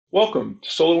Welcome to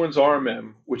SolarWinds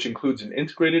RMM, which includes an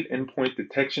integrated endpoint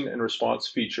detection and response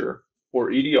feature,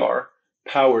 or EDR,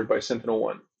 powered by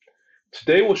SentinelOne.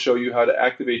 Today we'll show you how to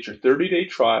activate your 30-day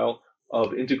trial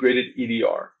of integrated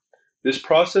EDR. This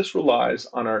process relies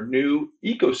on our new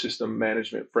ecosystem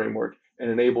management framework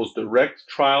and enables direct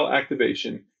trial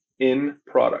activation in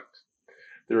product.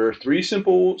 There are 3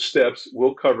 simple steps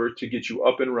we'll cover to get you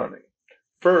up and running.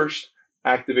 First,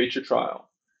 activate your trial.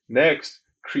 Next,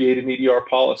 create an EDR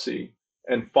policy.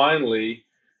 And finally,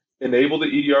 enable the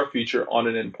EDR feature on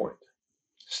an endpoint.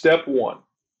 Step 1,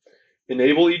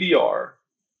 enable EDR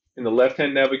in the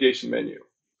left-hand navigation menu.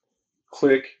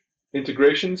 Click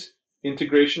Integrations,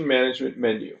 Integration Management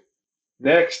menu.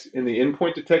 Next, in the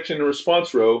Endpoint Detection and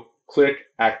Response row, click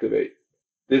Activate.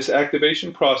 This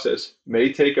activation process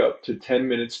may take up to 10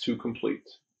 minutes to complete.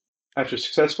 After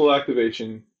successful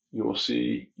activation, you will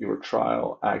see your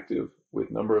trial active with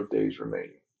number of days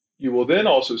remaining. You will then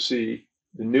also see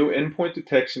the new Endpoint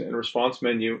Detection and Response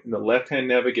menu in the left-hand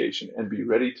navigation and be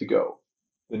ready to go.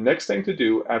 The next thing to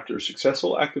do after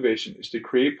successful activation is to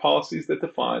create policies that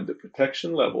define the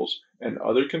protection levels and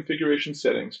other configuration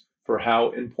settings for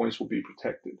how endpoints will be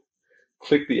protected.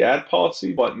 Click the Add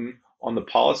Policy button on the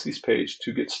Policies page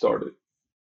to get started.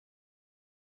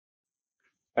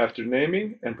 After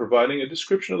naming and providing a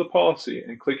description of the policy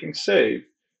and clicking Save,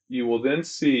 you will then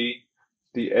see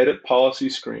the Edit Policy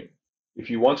screen. If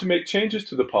you want to make changes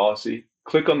to the policy,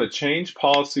 click on the Change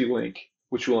Policy link,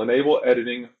 which will enable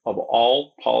editing of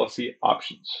all policy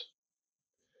options.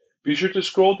 Be sure to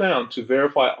scroll down to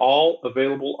verify all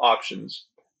available options,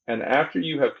 and after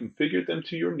you have configured them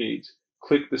to your needs,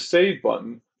 click the Save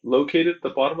button located at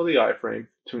the bottom of the iframe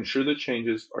to ensure the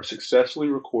changes are successfully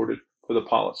recorded for the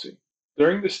policy.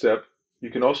 During this step, you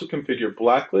can also configure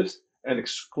blacklist and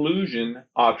exclusion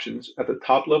options at the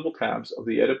top level tabs of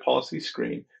the Edit Policy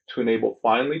screen to enable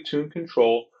finely tuned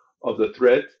control of the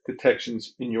threat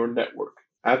detections in your network.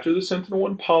 After the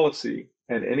SentinelOne policy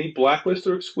and any blacklist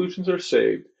or exclusions are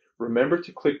saved, remember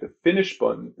to click the Finish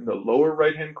button in the lower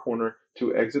right-hand corner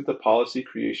to exit the policy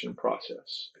creation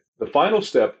process. The final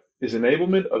step is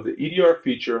enablement of the EDR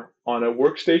feature on a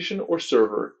workstation or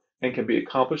server and can be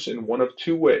accomplished in one of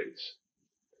 2 ways.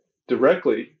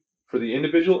 Directly for the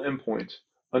individual endpoint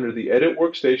under the Edit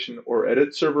Workstation or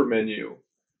Edit Server menu,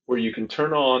 where you can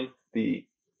turn on the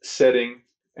setting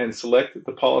and select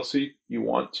the policy you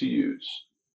want to use.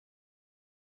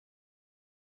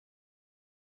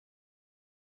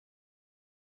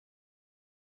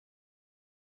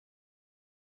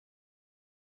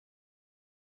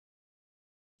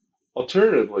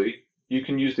 Alternatively, you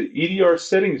can use the EDR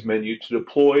settings menu to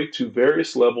deploy to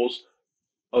various levels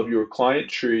of your client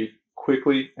tree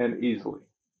quickly and easily.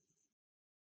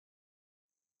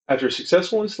 After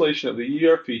successful installation of the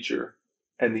EDR feature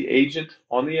and the agent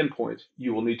on the endpoint,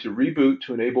 you will need to reboot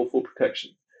to enable full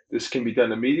protection. This can be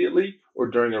done immediately or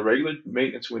during a regular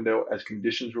maintenance window as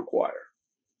conditions require.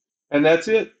 And that's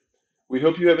it. We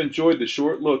hope you have enjoyed the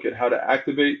short look at how to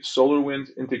activate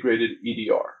SolarWinds integrated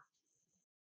EDR.